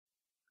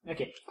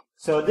Okay,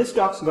 so this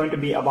talk's going to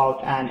be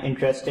about an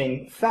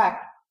interesting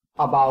fact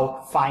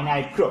about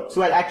finite groups.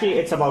 Well, actually,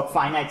 it's about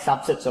finite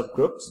subsets of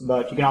groups,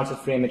 but you can also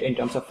frame it in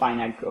terms of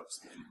finite groups.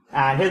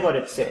 And here's what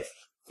it says.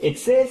 It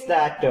says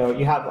that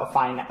you have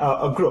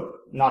a group,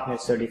 not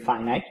necessarily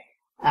finite,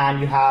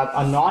 and you have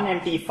a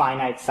non-empty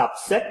finite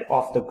subset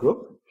of the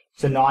group.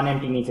 So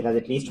non-empty means it has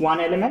at least one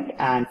element,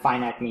 and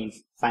finite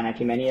means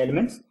finitely many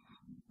elements.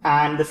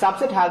 And the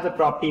subset has the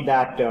property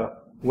that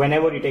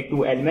whenever you take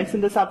two elements in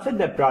the subset,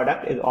 the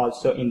product is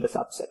also in the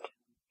subset.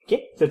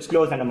 Okay, so it's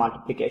closed under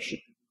multiplication.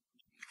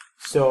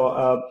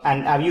 So,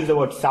 and I've used the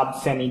word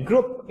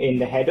subsemigroup in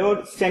the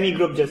header.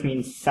 Semigroup just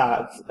means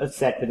a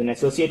set with an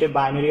associative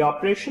binary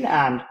operation,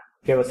 and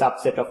if you have a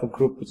subset of a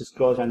group which is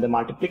closed under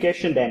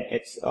multiplication, then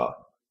it's a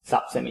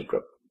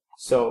subsemigroup.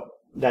 So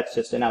that's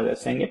just another way of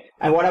saying it.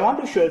 And what I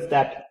want to show is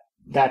that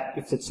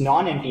if it's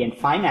non-empty and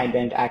finite,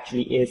 then it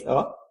actually is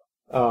a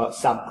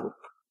subgroup.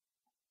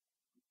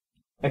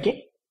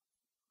 Okay.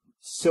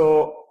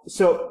 So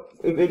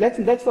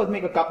let's first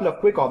make a couple of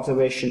quick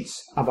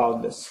observations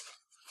about this.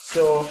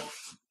 So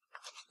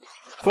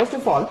first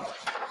of all,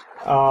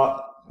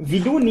 we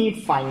do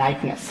need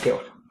finiteness here.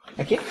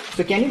 Okay.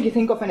 So can you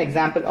think of an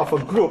example of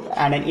a group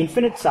and an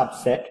infinite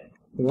subset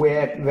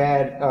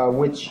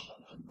which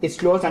is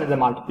closed under the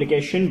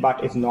multiplication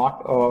but is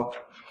not a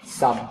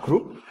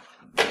subgroup?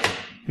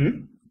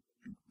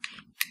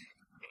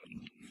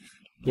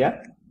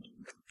 Yeah.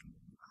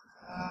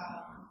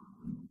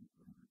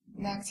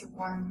 Negative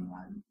 1,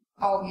 1.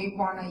 Oh, you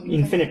want an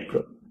infinite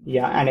group.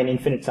 Yeah, and an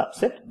infinite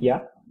subset.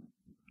 Yeah.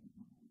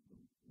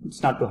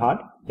 It's not too hard.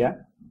 Yeah.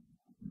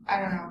 I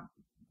don't know.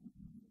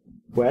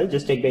 Well,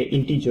 just take the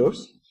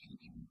integers.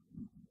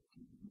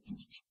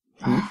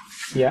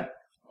 Yeah.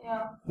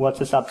 Yeah. What's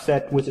a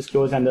subset which is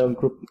closed under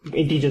group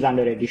integers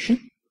under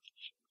addition?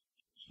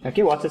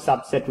 Okay. What's a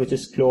subset which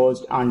is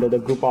closed under the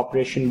group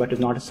operation but is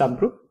not a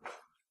subgroup?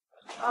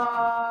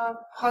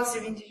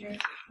 Positive integer.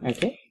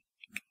 Okay.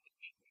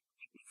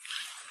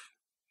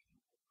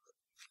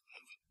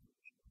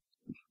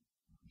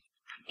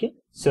 Okay.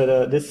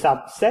 So this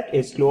subset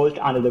is closed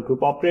under the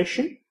group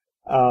operation,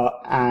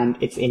 and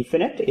it's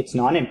infinite. It's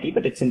non-empty,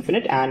 but it's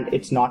infinite, and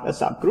it's not a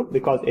subgroup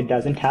because it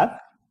doesn't have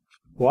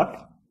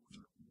what?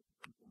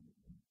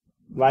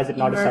 Why is it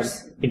not Inverse. a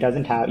sub? It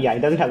doesn't have. Yeah, it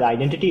doesn't have the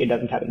identity. It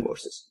doesn't have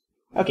inverses.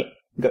 Okay,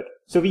 good.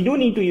 So we do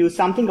need to use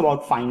something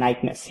about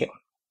finiteness here.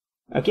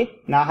 Okay.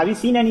 Now, have you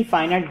seen any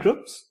finite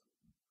groups?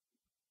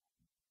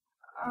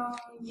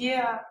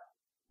 Yeah.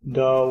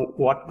 The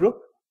what group?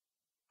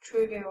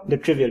 Trivial. The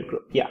trivial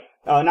group. Yeah.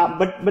 Now,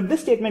 but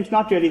this statement is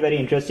not really very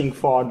interesting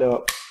for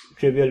the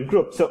trivial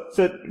group. So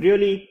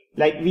really,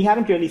 like, we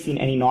haven't really seen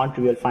any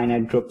non-trivial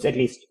finite groups. At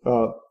least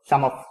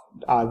some of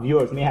our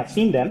viewers may have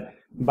seen them,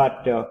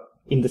 but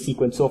in the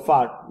sequence so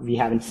far, we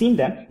haven't seen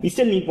them. We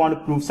still want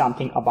to prove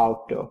something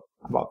about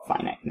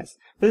finiteness.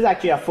 This is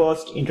actually our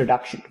first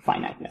introduction to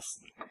finiteness.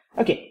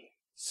 Okay.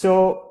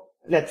 So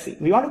let's see.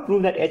 We want to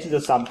prove that H is a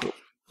subgroup.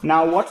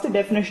 Now, what's the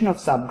definition of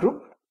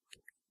subgroup?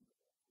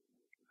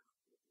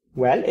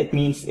 Well, it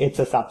means it's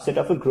a subset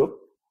of a group.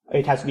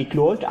 It has to be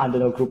closed under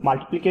the group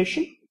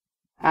multiplication,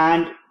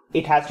 and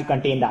it has to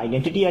contain the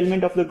identity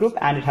element of the group,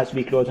 and it has to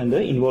be closed under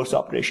the inverse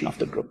operation of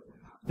the group.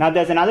 Now,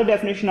 there's another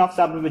definition of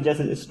subgroup which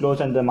just is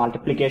closed under the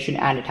multiplication,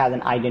 and it has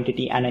an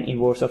identity and an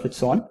inverse of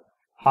its own.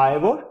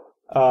 However,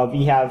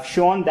 we have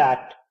shown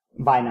that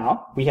by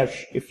now,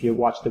 if you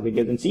watch the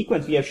videos in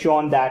sequence, we have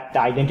shown that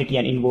the identity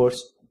and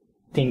inverse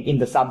thing in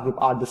the subgroup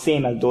are the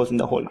same as those in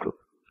the whole group,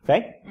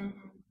 right?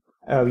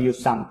 Mm-hmm. We use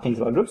some things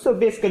about groups. So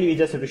basically, we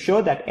just have to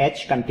show that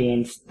H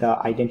contains the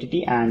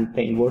identity and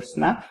the inverse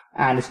map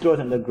and is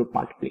closed under group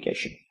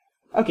multiplication.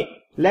 Okay,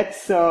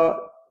 let's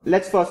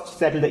first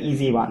settle the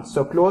easy one.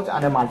 So closed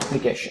under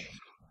multiplication.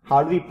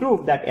 How do we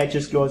prove that H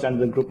is closed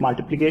under the group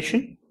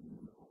multiplication?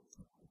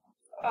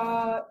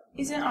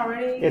 Isn't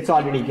already? It's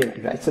already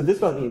given, right? So this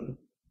was easy,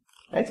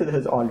 right? So this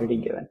is already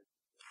given.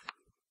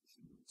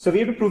 So we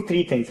have to prove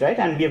three things, right?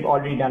 And we have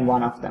already done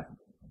one of them.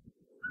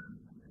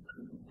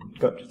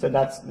 Good. So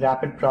that's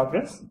rapid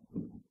progress,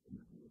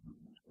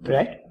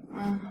 right?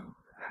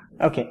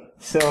 Okay.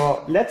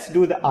 So let's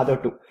do the other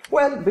two.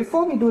 Well,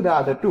 before we do the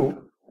other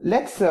two,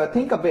 let's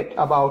think a bit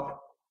about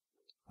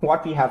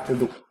what we have to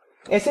do.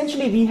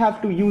 Essentially, we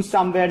have to use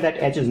somewhere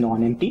that H is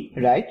non-empty,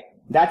 right?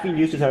 That we'll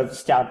use to sort of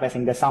start by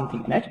saying there's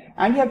something in it.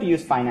 And we have to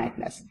use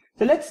finiteness.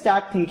 So let's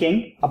start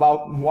thinking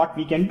about what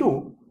we can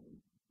do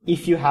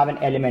if you have an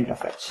element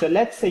of H. So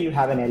let's say you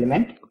have an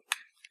element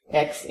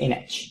X in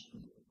H.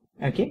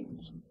 Okay.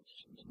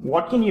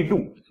 What can you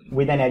do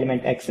with an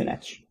element X in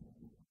H?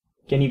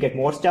 Can you get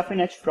more stuff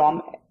in H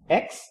from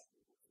X?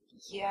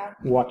 Yeah.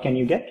 What can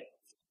you get?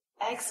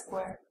 X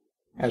squared.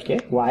 Okay.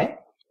 Why?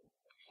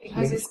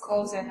 Because it's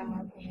closed under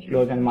multiplication.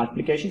 Closed under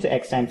multiplication. So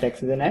X times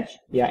X is in H.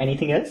 Yeah.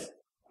 Anything else?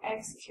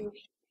 X cubed.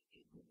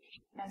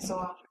 And so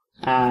on.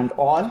 And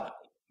all?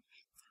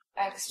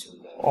 X to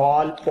the...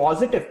 All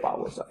positive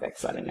powers of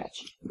X are in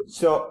H.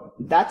 So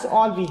that's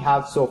all we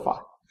have so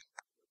far.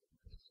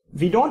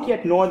 We don't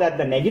yet know that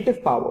the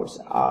negative powers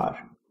are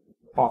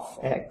of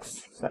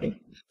x,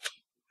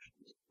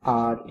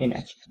 are in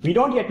H. We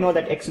don't yet know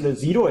that x to the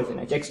 0 is in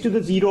H. X to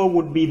the 0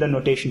 would be the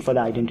notation for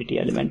the identity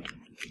element,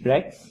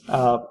 right?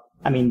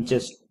 I mean,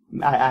 just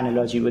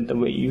analogy with the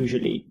way you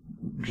usually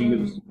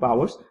use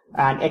powers.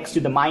 And x to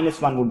the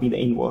minus 1 would be the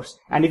inverse.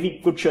 And if we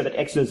could show that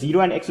x to the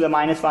 0 and x to the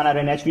minus 1 are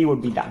in H, we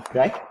would be done,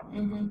 right?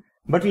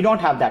 But we don't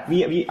have that.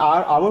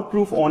 Our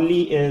proof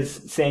only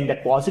is saying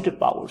that positive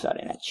powers are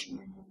in H.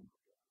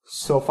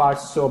 So far,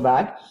 so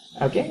bad,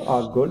 okay,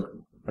 or good.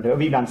 Whatever.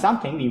 We've done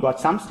something. We've got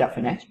some stuff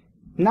in H.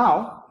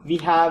 Now, we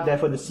have,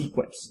 therefore, the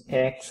sequence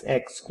x,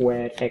 x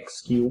squared,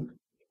 x cubed.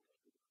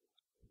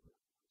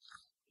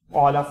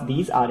 All of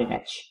these are in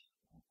H.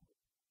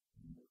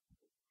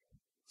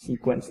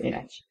 Sequence in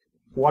H.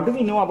 What do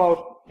we know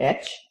about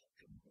H?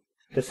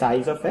 The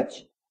size of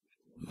H?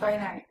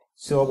 Finite.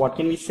 So what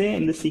can we say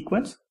in the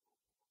sequence?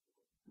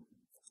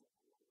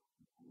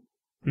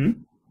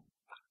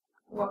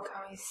 What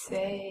can we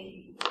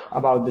say?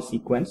 About the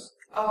sequence?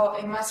 Oh,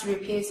 it must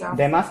repeat something.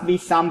 There must be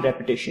some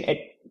repetition.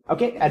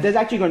 Okay, there's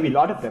actually going to be a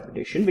lot of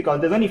repetition because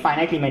there's only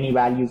finitely many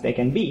values there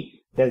can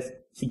be. There's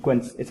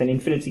sequence, it's an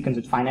infinite sequence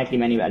with finitely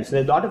many values. So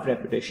there's a lot of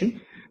repetition.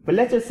 But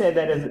let's just say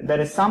there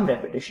is some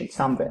repetition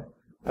somewhere.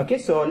 Okay,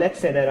 so let's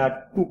say there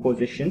are two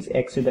positions,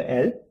 x to the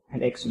L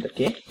and x to the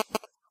K.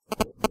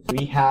 So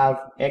we have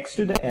x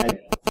to the L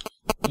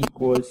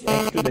equals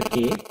x to the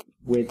K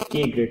with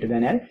K greater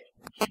than L.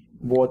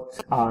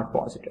 Both are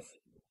positive.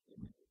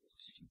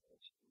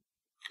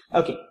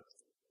 Okay,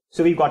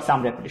 so we've got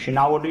some repetition.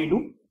 Now what do we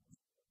do?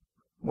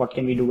 What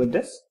can we do with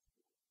this?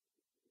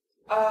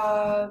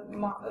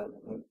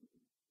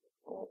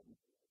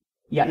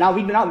 Yeah, now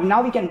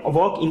we can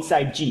work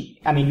inside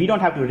G. I mean, we don't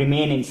have to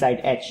remain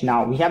inside H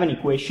now. We have an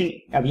equation,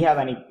 we have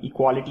an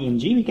equality in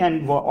G. We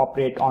can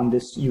operate on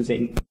this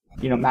using,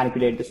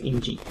 manipulate this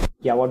in G.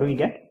 Yeah, what do we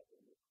get?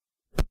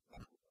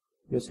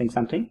 You're saying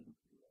something?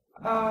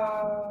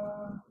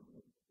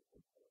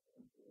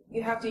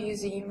 You have to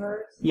use the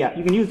inverse. Yeah,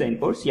 you can use the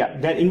inverse. Yeah,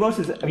 the inverse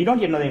is, we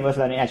don't yet know the inverse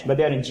are in H, but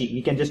they are in G.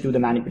 We can just do the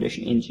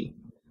manipulation in G.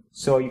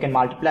 So you can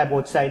multiply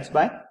both sides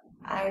by?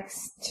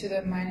 X to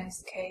the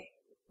minus K.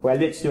 Well,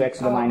 let's do x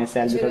to the minus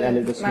L because L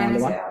is the smaller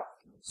one. L.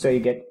 So you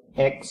get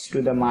x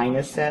to the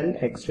minus L,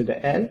 x to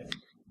the L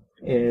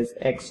is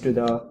x to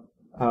the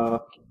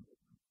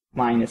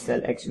minus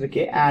L, x to the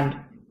K. And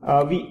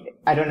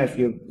I don't know if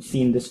you've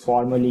seen this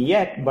formally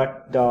yet,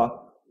 but the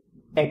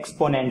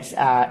exponents,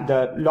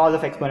 the laws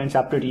of exponents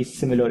are pretty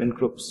similar in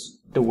groups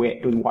to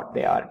what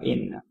they are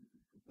in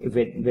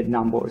with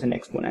numbers and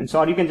exponents.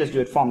 Or you can just do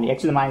it formally.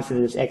 X to the minus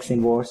L is x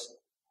inverse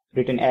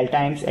written L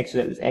times, x to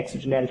the L is x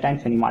written L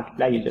times. When you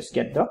multiply, you just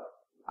get the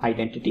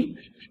identity.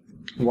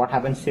 What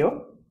happens here?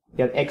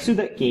 You have x to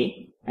the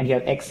K and you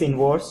have x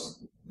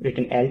inverse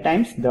written L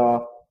times.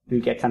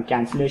 You'll get some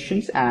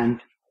cancellations and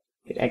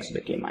get x to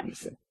the K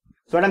minus L.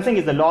 So what I'm saying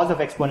is the laws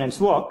of exponents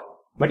work.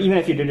 But even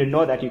if you didn't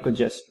know that, you could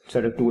just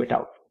sort of do it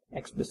out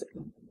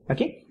explicitly.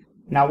 Okay.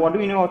 Now, what do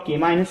we know about K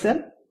minus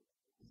L?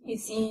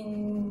 It's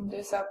in the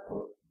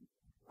subgroup.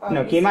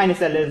 No, K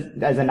minus L is,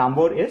 as a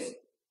number, is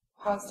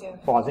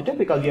positive. Positive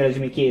because we are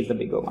assuming K is the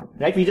bigger one,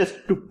 right? We just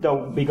took the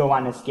bigger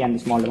one as K and the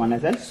smaller one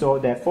as L. So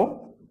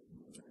therefore,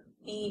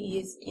 E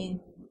is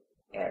in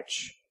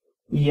H.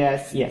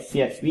 Yes.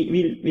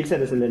 We'll say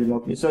this a little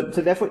more clearly. So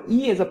therefore,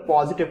 E is a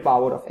positive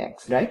power of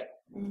X, right?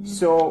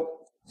 So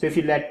if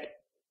you let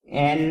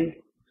N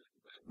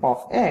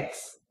of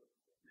X,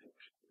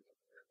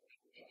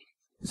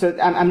 so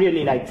I'm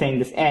really like saying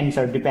this N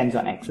sort of depends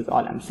on X is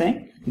all I'm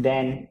saying.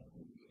 Then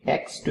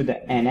X to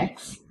the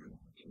NX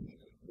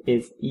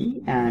is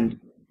E and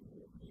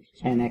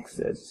NX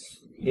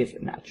is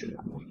a natural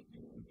number.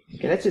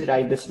 Okay, let's just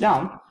write this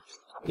down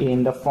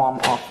in the form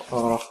of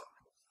a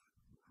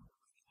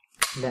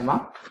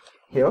lemma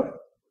here.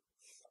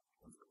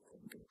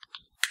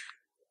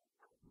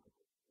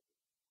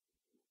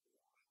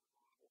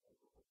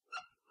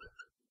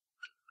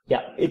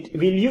 Yeah,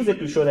 we'll use it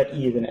to show that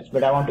E is in H,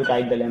 but I want to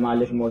write the lemma a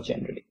little more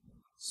generally.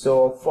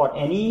 So for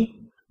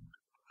any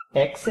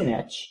X in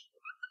H,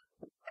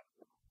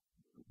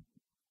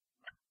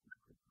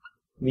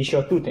 we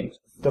show two things.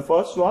 The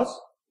first was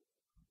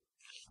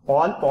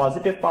all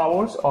positive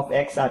powers of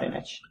X are in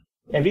H.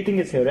 Everything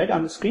is here, right,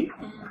 on the screen?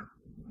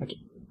 Okay.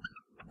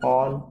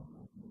 All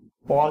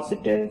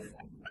positive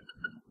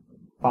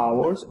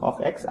powers of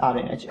X are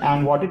in H.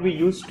 And what did we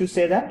use to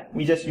say that?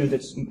 We just use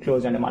its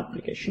closed under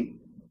multiplication.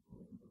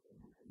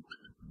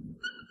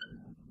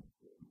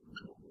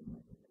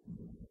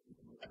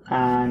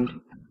 And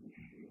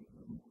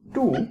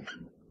 2,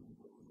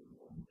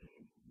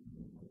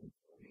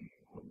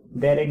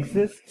 there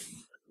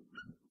exists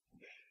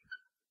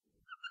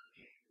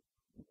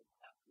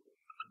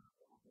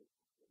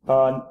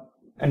a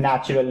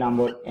natural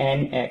number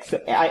nx.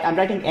 So I'm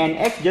writing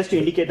nx just to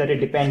indicate that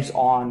it depends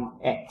on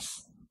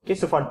x. Okay,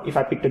 so if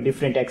I picked a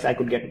different x, I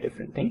could get a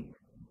different thing,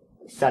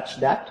 such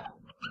that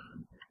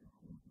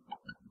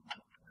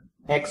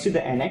x to the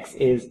nx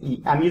is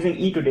e. I'm using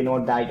e to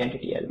denote the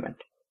identity element.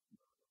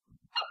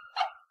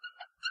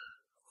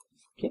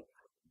 Okay.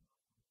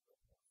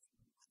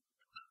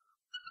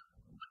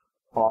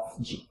 of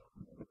G.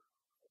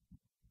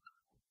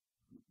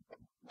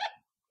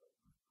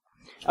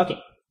 Okay,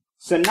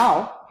 so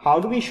now how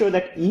do we show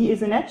that E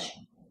is in H?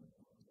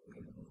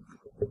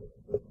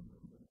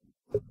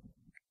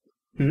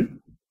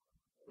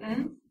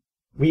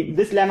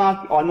 This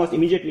lemma almost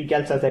immediately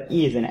tells us that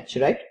E is in H,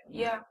 right?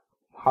 Yeah.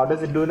 How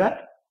does it do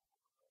that?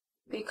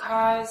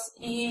 Because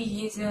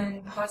E is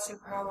in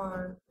positive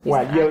power.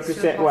 Well, you have to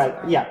say, well,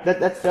 yeah,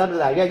 that's the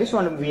other idea. I just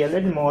want to be a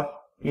little more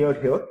clear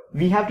here.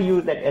 We have to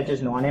use that H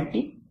is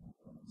non-empty.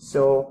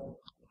 So,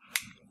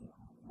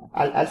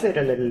 I'll say it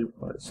a little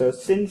more. So,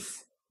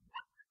 since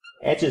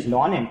H is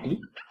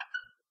non-empty,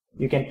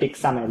 you can pick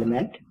some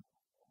element.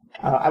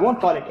 I won't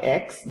call it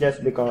X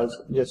just because,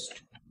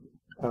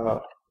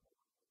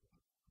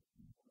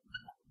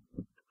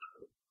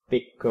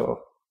 pick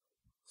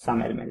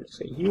some element,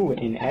 so U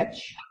in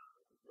H.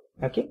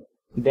 Okay,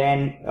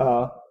 then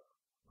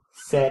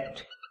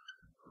set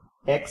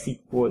X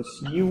equals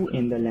U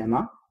in the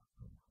lemma,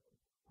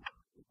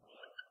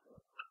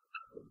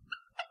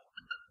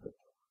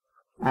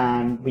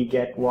 and we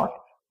get what?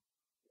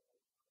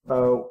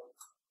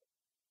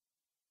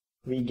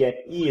 We get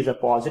E is a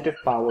positive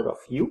power of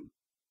U.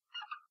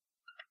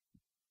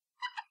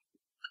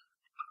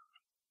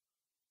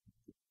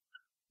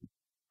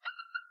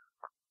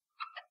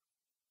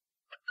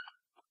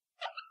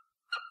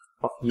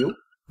 Of U,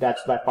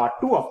 that's by part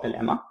 2 of the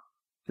lemma,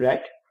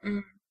 right?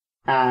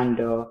 And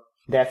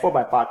therefore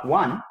by part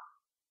 1,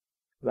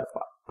 by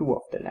part 2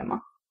 of the lemma,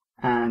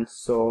 and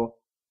so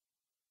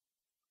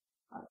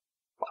part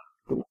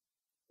 2.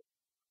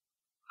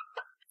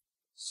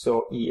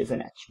 So E is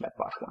an H by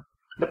part 1.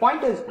 The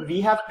point is,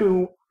 we have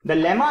to, the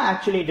lemma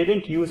actually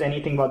didn't use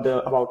anything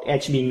about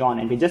H being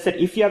non-empty, just that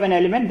if you have an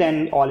element,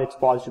 then all its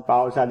positive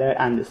powers are there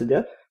and this is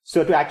there.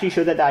 So to actually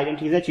show that the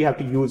identity is H, you have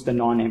to use the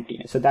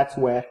non-emptiness. So that's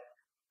where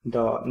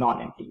the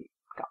non-empty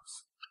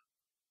comes.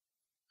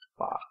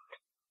 Part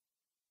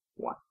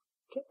 1.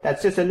 Okay,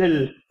 that's just a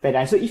little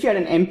bit. So if you had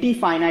an empty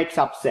finite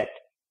subset,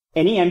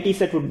 any empty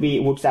set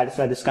would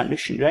satisfy this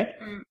condition, right?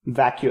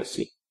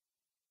 Vacuously.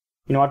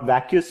 You know what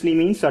vacuously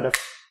means? Sort of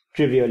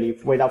trivially,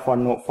 without for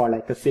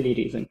like a silly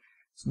reason.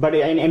 But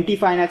an empty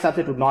finite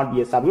subset would not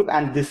be a subgroup,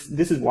 and this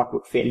is what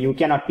would fail. You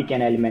cannot pick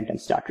an element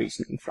and start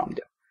reasoning from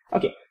there.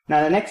 Okay,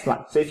 now the next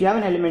one. So if you have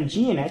an element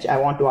G in H, I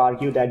want to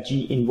argue that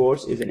G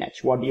inverse is in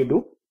H. What do you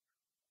do?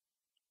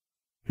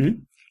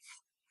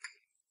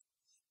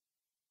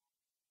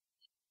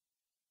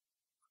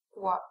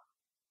 What?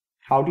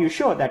 How do you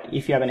show that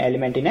if you have an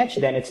element in H,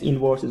 then its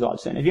inverse is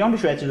also in H? We want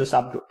to show H is a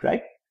subgroup,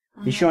 right?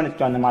 We've shown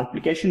it on the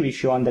multiplication. We've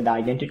shown that the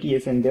identity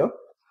is in there.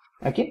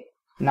 Okay.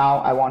 Now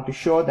I want to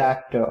show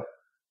that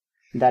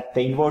that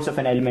the inverse of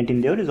an element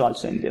in there is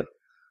also in there.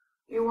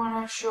 You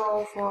want to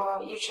show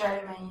for each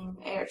element in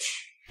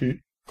H,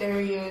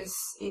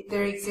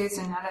 there exists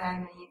another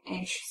element in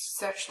H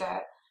such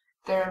that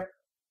their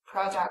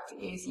product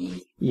is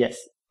E. Yes,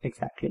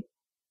 exactly.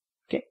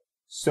 Okay.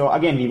 So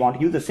again, we want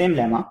to use the same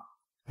lemma,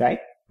 right?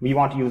 We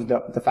want to use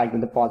the fact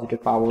that the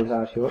positive powers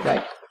are here,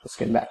 right? Let's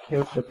get back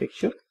here to the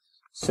picture.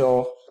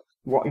 So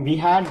what we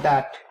had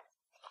that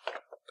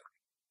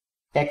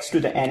x to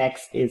the nx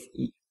is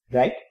E,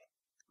 right?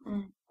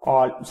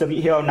 So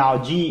we here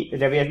now G,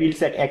 we'll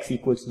set x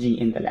equals G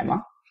in the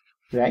lemma,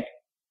 right?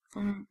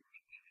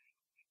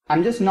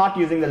 I'm just not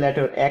using the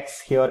letter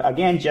X here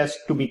again, just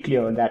to be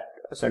clear that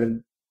sort of,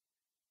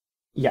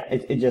 yeah,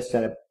 it just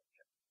sort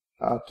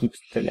of keeps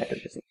the letter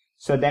the same.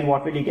 So then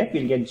what will you get?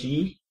 We'll get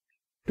G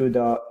to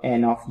the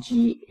n of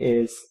G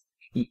is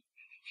E.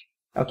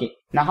 Okay,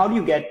 now how do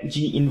you get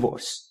G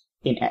inverse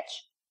in H?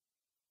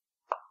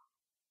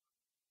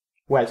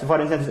 Well, so for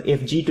instance,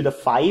 if G to the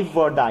 5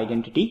 were the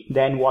identity,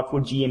 then what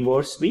would G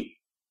inverse be?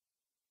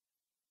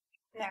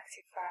 -5.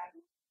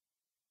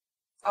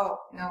 Oh,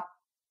 no.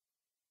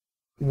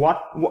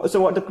 So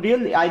what the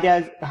real idea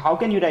is, how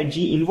can you write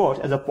G inverse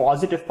as a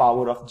positive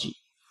power of G?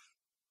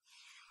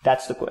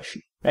 That's the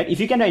question, right? If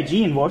you can write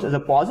G inverse as a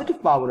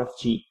positive power of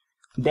G,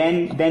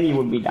 then you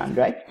would be done,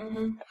 right?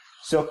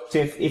 So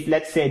if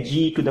let's say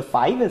G to the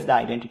 5 is the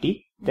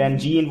identity, then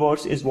G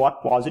inverse is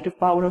what? Positive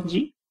power of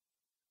G?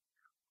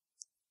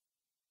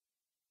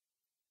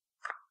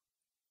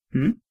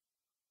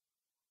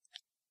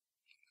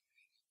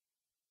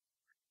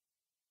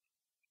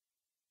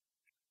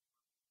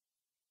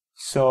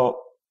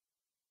 So,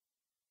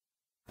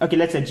 okay,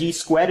 let's say G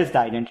squared is the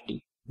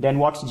identity. Then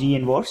what's G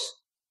inverse?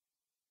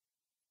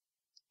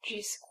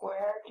 G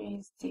squared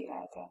is the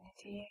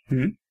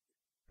identity.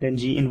 Then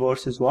G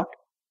inverse is what?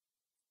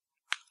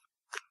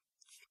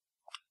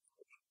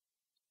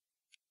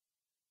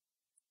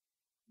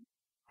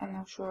 I'm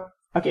not sure.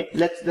 Okay,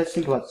 let's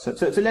think about it.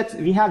 So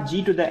we have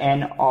G to the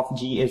n of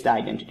G is the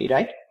identity,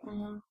 right?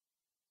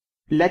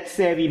 Let's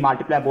say we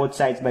multiply both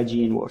sides by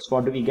G inverse.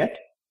 What do we get?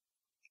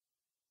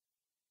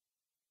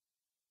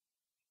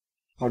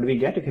 What do we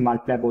get if we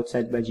multiply both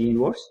sides by G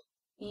inverse?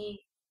 E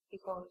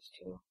equals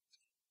to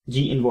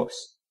G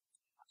inverse.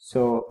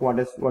 So what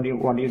do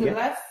you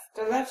get?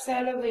 The left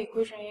side of the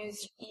equation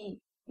is E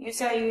You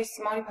said you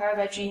multiply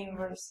by G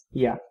inverse.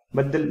 Yeah,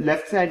 but the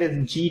left side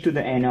is G to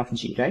the n of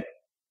G, right?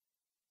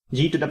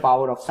 G to the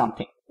power of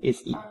something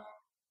is E.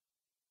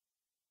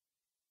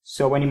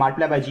 So when you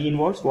multiply by G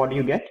inverse, what do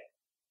you get?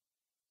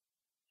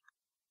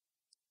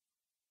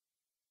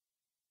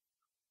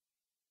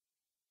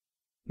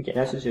 Okay,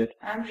 that's just it.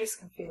 I'm just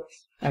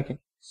confused. Okay,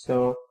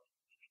 so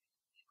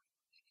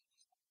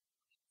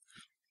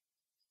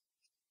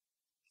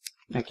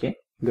okay,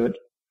 good.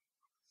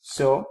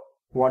 So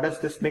what does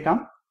this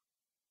become?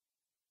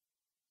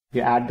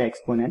 You add the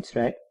exponents,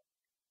 right?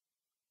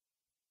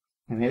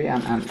 And maybe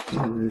I'm a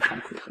little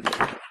confused.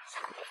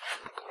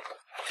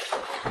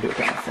 Do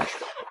it on a fresh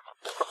way.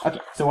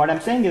 Okay, so what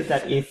I'm saying is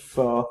that if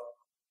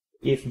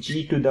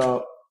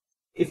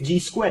G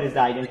squared is the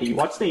identity,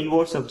 what's the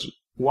inverse of G?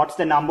 What's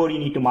the number you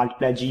need to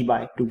multiply G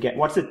by to get,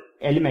 what's the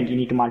element you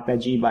need to multiply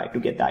G by to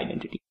get the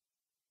identity?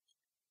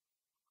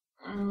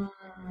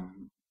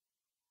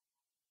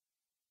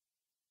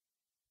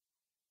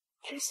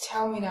 Just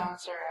tell me the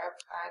answer,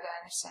 I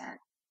don't understand.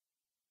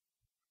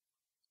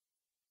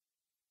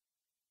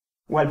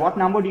 Well, what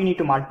number do you need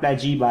to multiply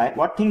G by?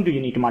 What thing do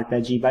you need to multiply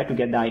G by to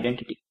get the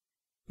identity?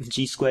 If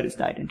G squared is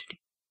the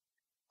identity.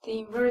 The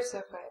inverse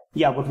of it.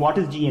 Yeah, but what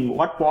is G inverse?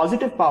 What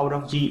positive power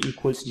of G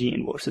equals G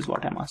inverse is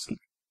what I'm asking.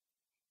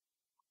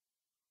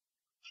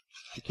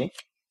 Okay.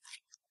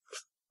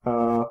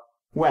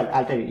 Well,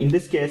 I'll tell you. In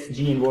this case,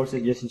 G inverse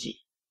is just G.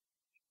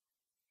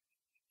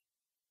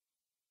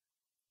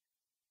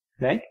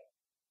 Right?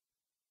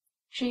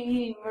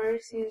 G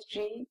inverse is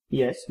G?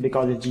 Yes,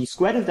 because if G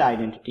squared is the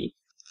identity,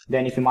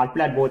 then if you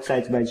multiply both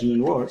sides by G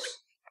inverse,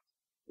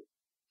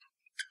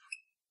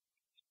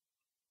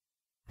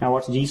 now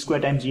what's G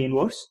squared times G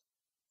inverse?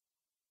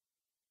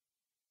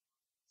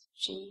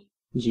 G.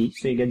 G,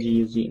 so you get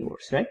G is G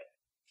inverse, right?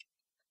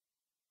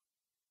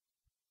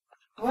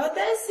 Well,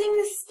 that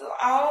seems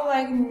all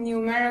like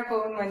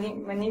numerical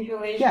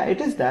manipulation. Yeah,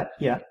 it is that,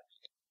 yeah.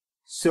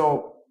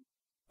 So,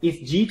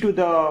 if G to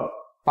the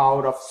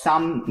power of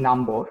some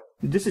number,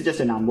 this is just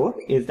a number,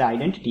 is the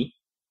identity,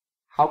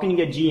 how can you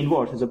get G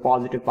inverse as a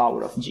positive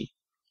power of G?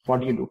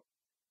 What do you do?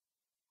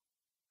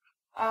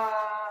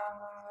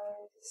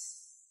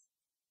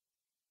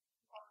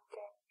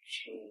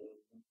 G.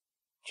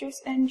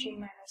 Just ng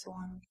minus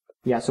 1.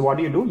 Yeah, so what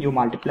do? You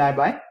multiply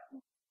by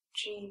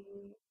G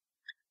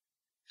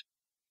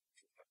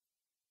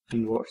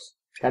inverse.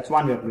 That's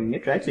one way of doing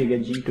it, right? So you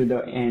get G to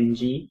the ng,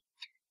 G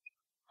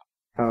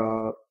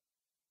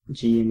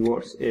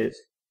inverse is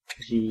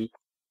G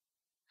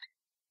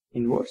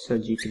inverse, so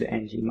G to the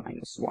ng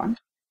minus 1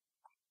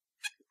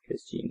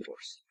 is G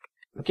inverse.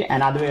 Okay,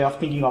 another way of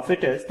thinking of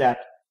it is that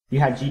you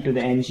have G to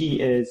the ng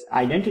is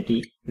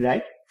identity,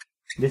 right?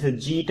 This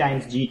is G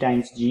times G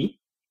times G,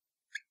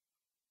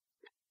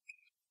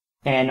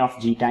 n of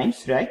G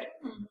times, right?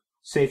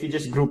 So if you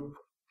just group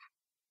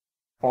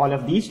all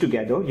of these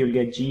together, you'll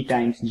get G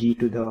times G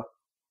to the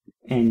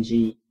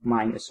ng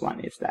minus 1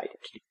 is the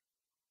identity.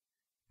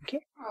 Okay?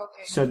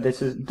 Okay. So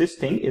this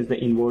thing is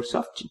the inverse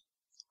of G.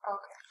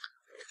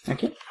 Okay.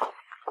 Okay?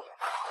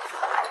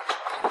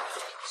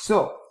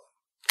 So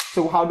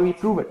how do we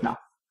prove it now?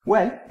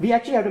 Well, we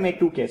actually have to make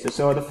two cases.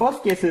 So the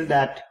first case is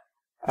that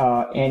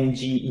ng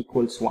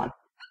equals 1.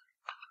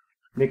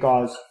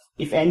 Because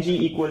if ng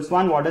equals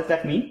 1, what does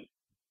that mean?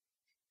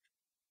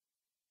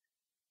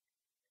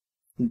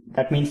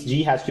 That means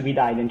G has to be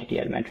the identity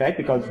element, right?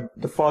 Because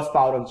the first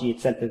power of G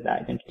itself is the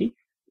identity.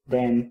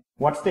 Then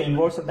what's the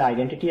inverse of the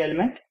identity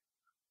element?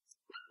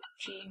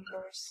 G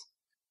inverse.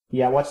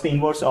 Yeah, what's the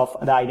inverse of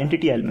the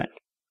identity element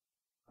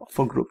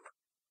for group?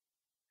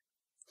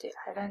 The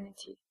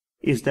identity.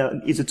 Is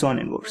its own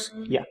inverse.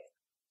 Yeah.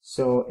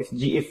 So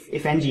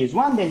if ng is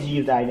 1, then G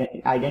is the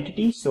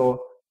identity.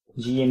 So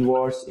G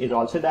inverse is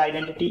also the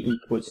identity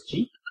equals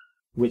G,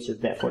 which is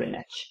therefore in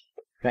H,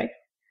 right?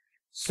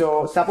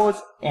 So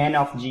suppose n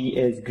of G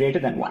is greater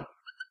than 1,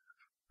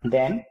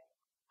 then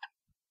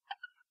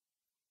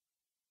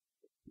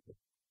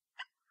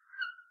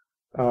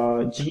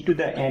G to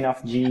the n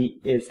of G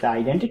is the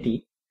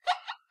identity,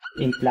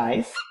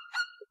 implies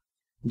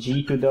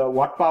G to the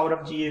what power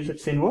of G is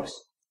its inverse?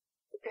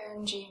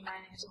 ng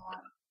minus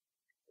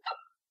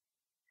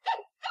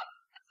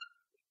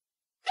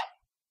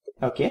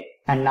 1. Okay,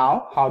 and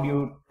now how do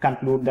you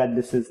conclude that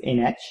this is in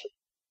H?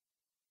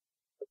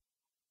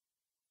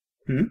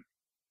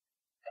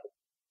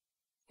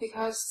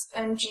 Because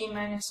ng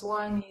minus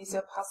 1 is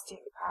a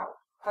positive power.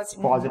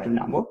 Positive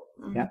number.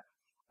 Yeah.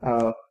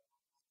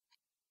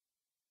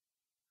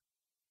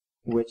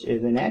 Which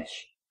is in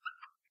H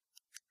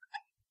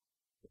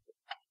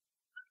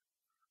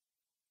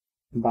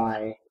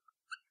by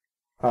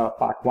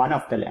part 1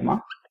 of the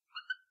lemma.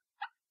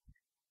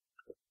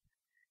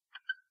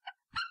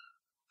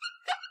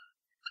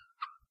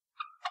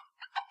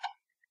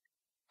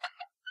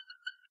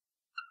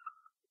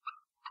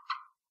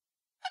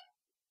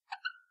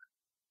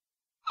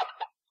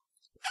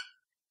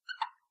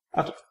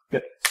 Okay,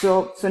 good.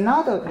 So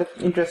now the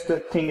interesting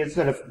thing is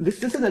sort of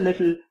this is a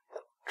little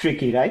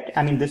tricky, right?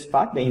 I mean this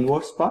part, the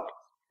inverse part.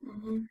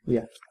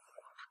 Yeah.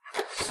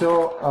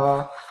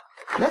 So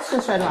let's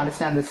just try to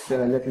understand this a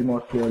little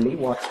more clearly,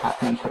 what's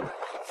happening here.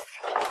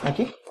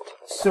 Okay,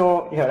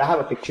 so here I have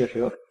a picture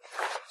here.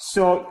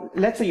 So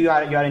let's say you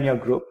are in your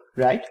group,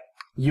 right?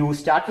 You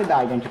start with the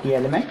identity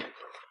element,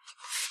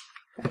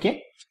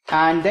 okay,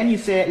 and then you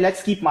say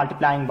let's keep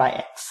multiplying by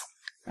x.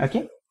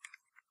 Okay,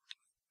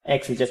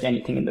 x is just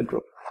anything in the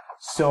group.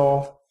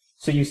 So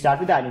you start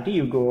with the identity,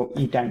 you go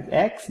e times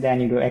x,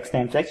 then you do x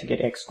times x, you get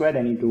x squared,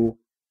 then you do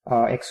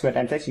x squared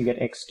times x, you get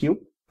x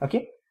cubed.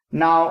 Okay,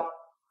 now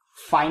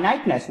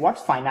finiteness,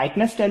 what's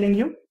finiteness telling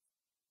you?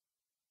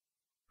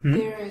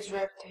 There is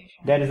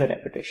repetition. There is a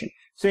repetition.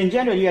 So in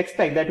general, you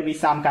expect there to be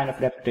some kind of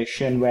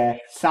repetition where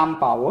some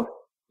power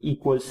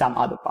equals some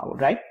other power,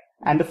 right?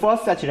 And the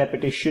first such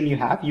repetition you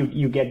have,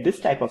 you get this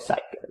type of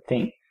cycle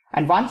thing.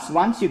 And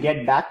once you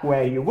get back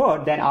where you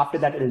were, then after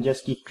that it'll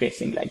just keep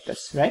tracing like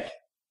this, right?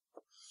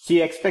 So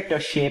you expect a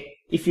shape,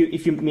 if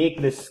you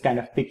make this kind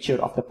of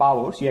picture of the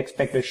powers, you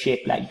expect a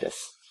shape like this,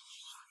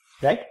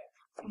 right?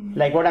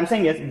 Like what I'm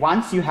saying is,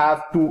 once you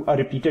have a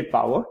repeated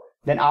power,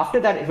 then after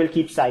that it will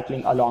keep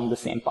cycling along the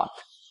same path,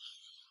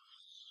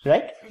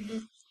 right?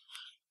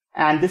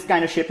 And this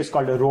kind of shape is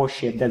called a row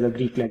shape. There's a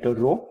Greek letter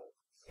rho.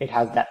 It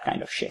has that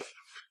kind of shape.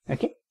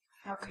 Okay.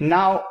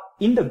 Now,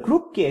 in the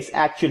group case,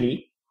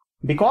 actually,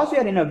 because we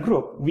are in a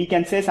group, we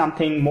can say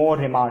something more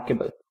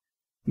remarkable.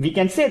 We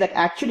can say that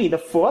actually the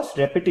first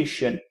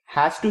repetition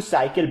has to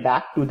cycle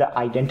back to the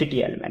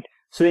identity element.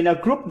 So in a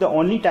group, the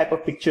only type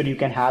of picture you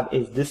can have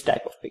is this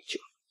type of picture,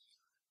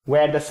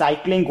 where the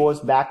cycling goes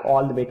back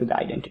all the way to the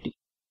identity.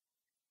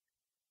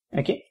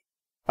 Okay.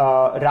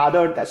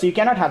 So you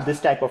cannot have this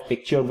type of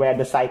picture where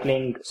the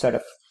cycling sort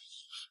of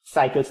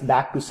cycles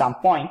back to some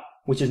point,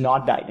 which is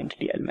not the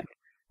identity element.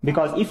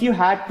 Because if you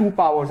had two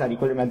powers are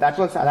equal, remember that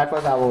was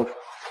our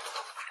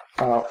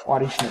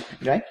original,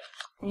 right?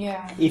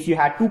 Yeah. If you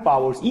had two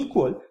powers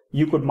equal,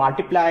 you could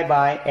multiply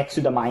by x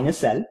to the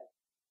minus l,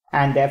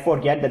 and therefore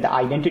get that the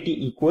identity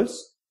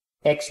equals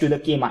x to the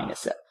k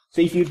minus l.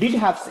 So if you did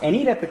have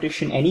any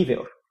repetition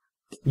anywhere,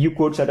 you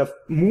could sort of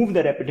move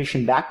the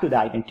repetition back to the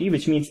identity,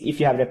 which means if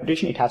you have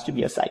repetition, it has to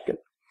be a cycle.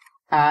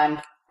 And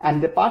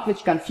the part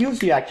which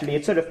confused you actually,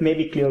 it's sort of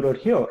maybe clearer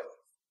here.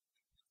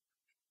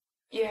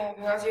 Yeah,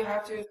 because you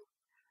have to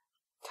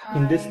times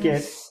in this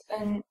case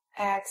an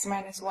x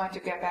minus 1 to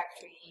get back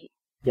to e.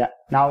 Yeah.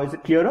 Now is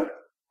it clearer,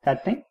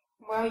 that thing?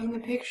 Well, in the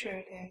picture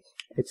it is.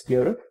 It's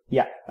clearer.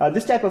 Yeah.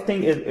 This type of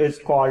thing is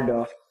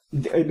called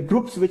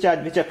groups which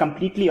are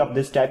completely of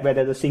this type, where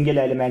there's a single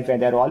element, where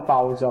they're all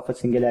powers of a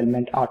single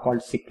element, are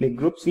called cyclic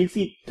groups. We'll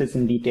see this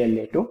in detail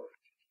later.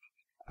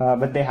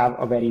 But they have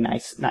a very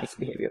nice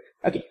behavior.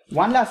 Okay.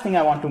 One last thing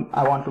I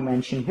want to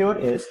mention here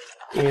is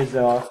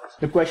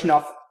the question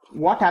of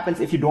what happens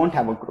if you don't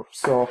have a group.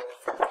 So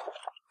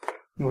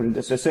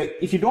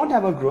if you don't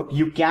have a group,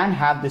 you can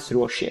have this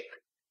row shape.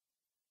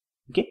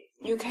 Okay.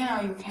 You can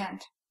or you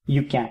can't?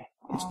 You can.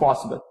 It's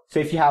possible. So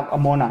if you have a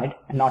monoid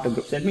and not a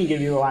group. So let me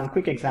give you one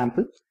quick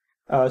example.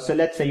 So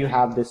let's say you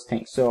have this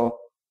thing. So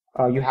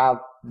you have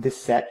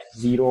this set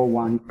 0,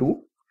 1,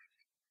 2.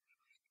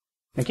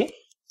 Okay.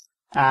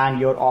 And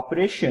your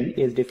operation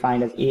is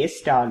defined as A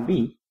star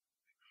B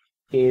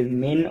is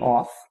min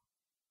of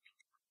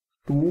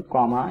 2,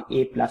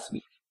 A plus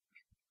B.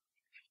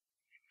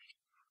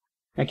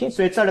 Okay.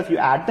 So it's sort of you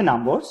add the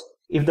numbers.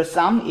 If the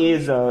sum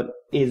is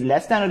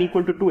less than or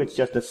equal to 2, it's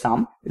just the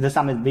sum. If the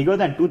sum is bigger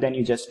than 2, then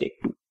you just take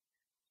 2.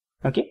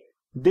 Okay.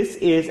 This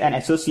is an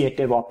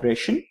associative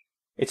operation.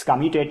 It's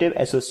commutative,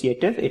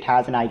 associative. It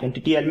has an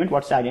identity element.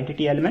 What's the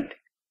identity element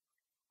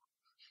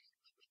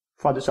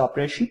for this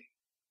operation?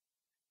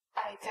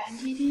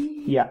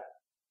 Identity? Yeah.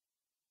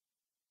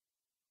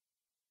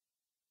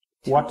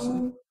 What's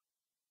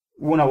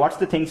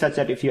the thing such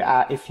that if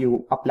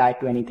you apply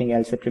it to anything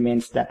else, it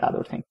remains that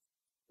other thing?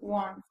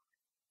 1.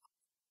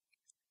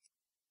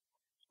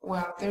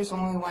 Well, there's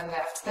only one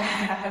left that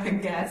I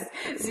haven't guessed.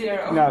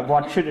 0. No,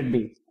 what should it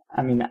be?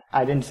 I mean,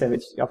 I didn't say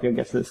which of your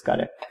guesses is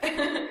correct.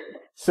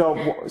 So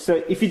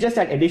if you just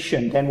had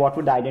addition, then what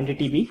would the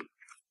identity be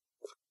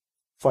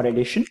for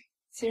addition?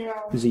 0.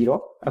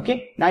 0.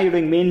 Okay. Now you're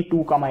doing min 2,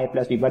 A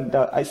plus B, but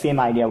the same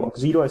idea works.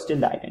 0 is still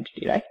the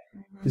identity, right?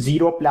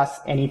 0 plus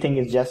anything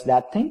is just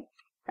that thing,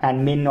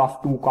 and min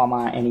of 2,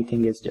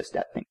 anything is just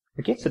that thing.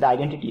 Okay. So the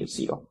identity is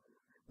 0.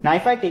 Now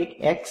if I take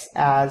x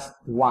as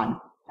 1,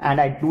 and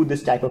I do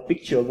this type of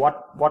picture,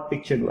 what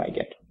picture do I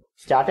get?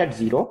 Start at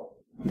 0,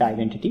 the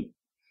identity.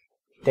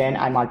 Then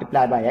I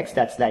multiply by x,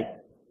 that's like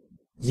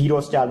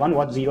 0 star 1.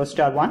 What's 0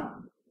 star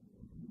 1?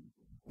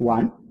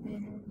 1.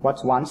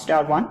 What's 1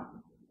 star 1?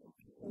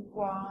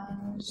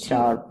 1.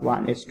 Star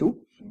 1 is 2.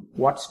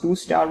 What's 2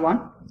 star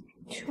 1?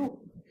 2.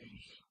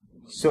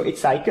 So it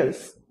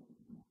cycles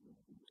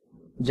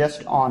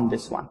just on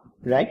this one,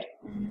 right?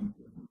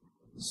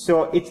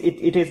 So it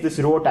is this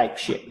row type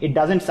shape. It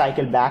doesn't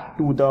cycle back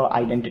to the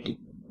identity,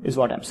 is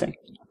what I'm saying.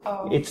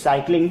 Oh. It's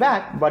cycling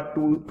back, but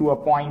to a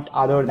point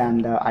other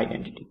than the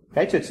identity,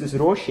 right? So it's this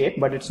row shape,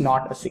 but it's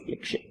not a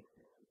cyclic shape.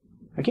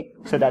 Okay,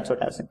 so that's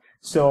what I was saying.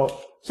 So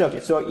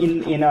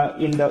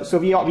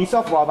we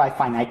saw why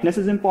finiteness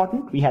is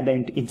important. We had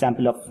the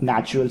example of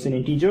naturals and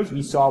integers.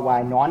 We saw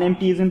why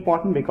non-empty is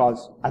important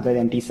because other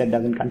empty set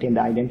doesn't contain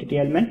the identity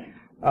element.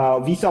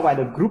 We saw why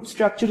the group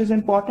structure is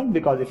important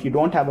because if you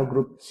don't have a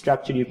group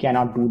structure, you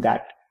cannot do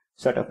that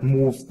sort of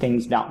move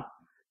things down.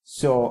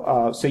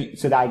 So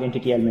the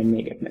identity element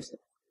may get missed.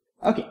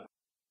 Okay,